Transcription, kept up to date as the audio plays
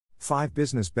5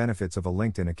 Business Benefits of a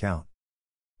LinkedIn Account.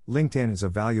 LinkedIn is a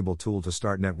valuable tool to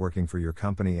start networking for your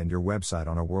company and your website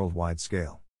on a worldwide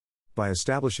scale. By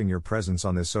establishing your presence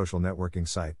on this social networking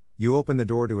site, you open the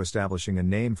door to establishing a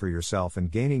name for yourself and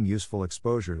gaining useful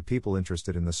exposure to people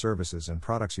interested in the services and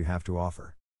products you have to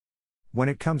offer. When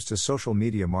it comes to social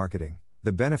media marketing,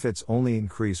 the benefits only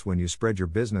increase when you spread your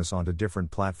business onto different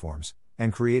platforms,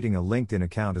 and creating a LinkedIn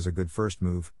account is a good first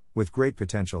move, with great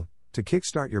potential, to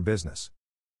kickstart your business.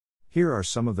 Here are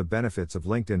some of the benefits of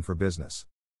LinkedIn for Business.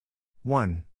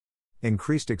 1.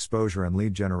 Increased exposure and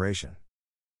lead generation.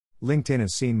 LinkedIn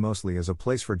is seen mostly as a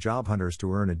place for job hunters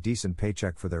to earn a decent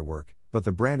paycheck for their work, but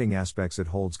the branding aspects it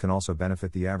holds can also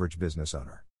benefit the average business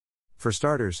owner. For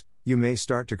starters, you may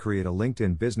start to create a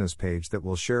LinkedIn business page that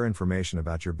will share information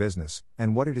about your business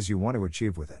and what it is you want to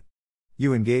achieve with it.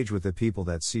 You engage with the people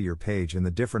that see your page and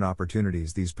the different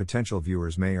opportunities these potential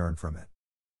viewers may earn from it.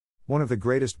 One of the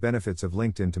greatest benefits of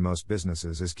LinkedIn to most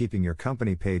businesses is keeping your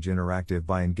company page interactive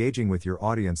by engaging with your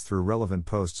audience through relevant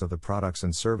posts of the products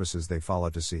and services they follow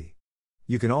to see.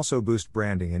 You can also boost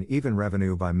branding and even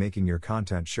revenue by making your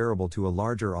content shareable to a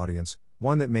larger audience,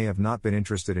 one that may have not been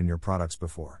interested in your products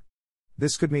before.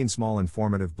 This could mean small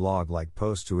informative blog-like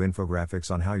posts to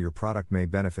infographics on how your product may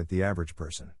benefit the average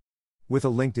person. With a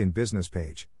LinkedIn business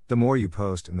page, the more you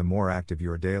post and the more active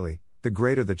you are daily, the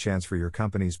greater the chance for your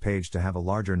company's page to have a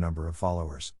larger number of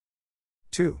followers.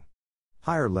 2.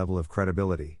 Higher level of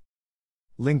credibility.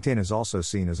 LinkedIn is also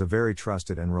seen as a very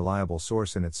trusted and reliable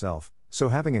source in itself, so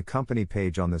having a company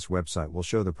page on this website will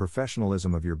show the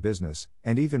professionalism of your business,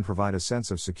 and even provide a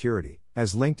sense of security,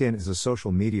 as LinkedIn is a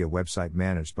social media website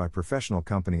managed by professional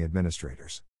company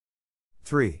administrators.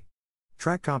 3.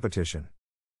 Track competition.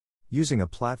 Using a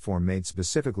platform made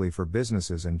specifically for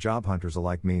businesses and job hunters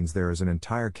alike means there is an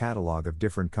entire catalog of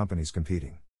different companies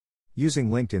competing. Using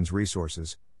LinkedIn's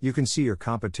resources, you can see your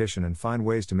competition and find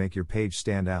ways to make your page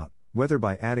stand out, whether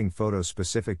by adding photos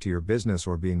specific to your business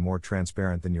or being more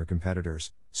transparent than your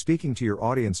competitors, speaking to your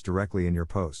audience directly in your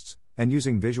posts, and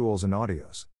using visuals and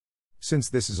audios. Since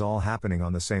this is all happening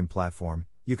on the same platform,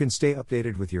 you can stay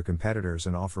updated with your competitors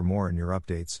and offer more in your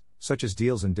updates, such as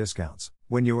deals and discounts.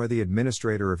 When you are the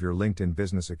administrator of your LinkedIn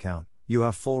business account, you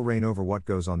have full reign over what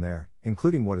goes on there,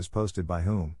 including what is posted by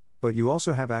whom, but you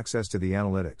also have access to the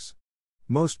analytics.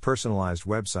 Most personalized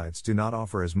websites do not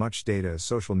offer as much data as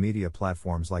social media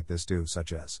platforms like this do,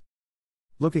 such as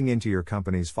looking into your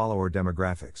company's follower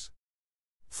demographics.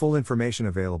 Full information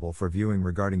available for viewing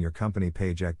regarding your company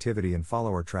page activity and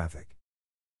follower traffic.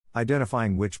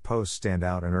 Identifying which posts stand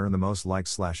out and earn the most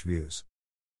likes/views.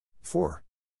 4.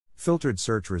 Filtered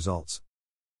search results.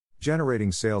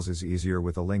 Generating sales is easier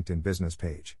with a LinkedIn business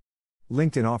page.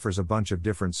 LinkedIn offers a bunch of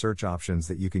different search options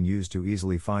that you can use to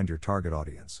easily find your target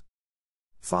audience.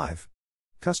 5.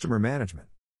 Customer management.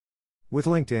 With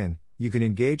LinkedIn, you can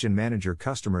engage and manage your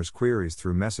customers' queries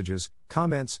through messages,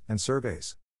 comments, and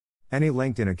surveys. Any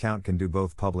LinkedIn account can do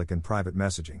both public and private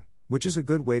messaging, which is a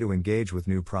good way to engage with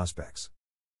new prospects.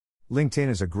 LinkedIn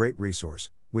is a great resource,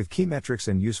 with key metrics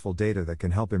and useful data that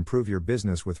can help improve your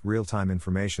business with real-time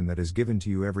information that is given to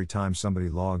you every time somebody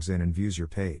logs in and views your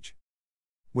page.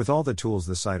 With all the tools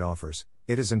the site offers,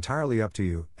 it is entirely up to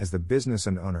you, as the business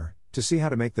and owner, to see how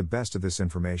to make the best of this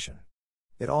information.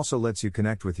 It also lets you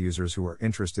connect with users who are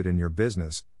interested in your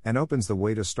business, and opens the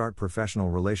way to start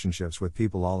professional relationships with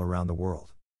people all around the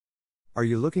world. Are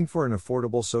you looking for an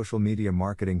affordable social media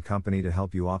marketing company to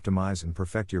help you optimize and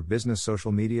perfect your business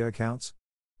social media accounts?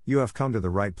 You have come to the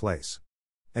right place.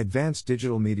 Advanced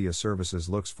Digital Media Services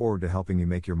looks forward to helping you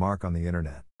make your mark on the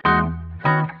internet.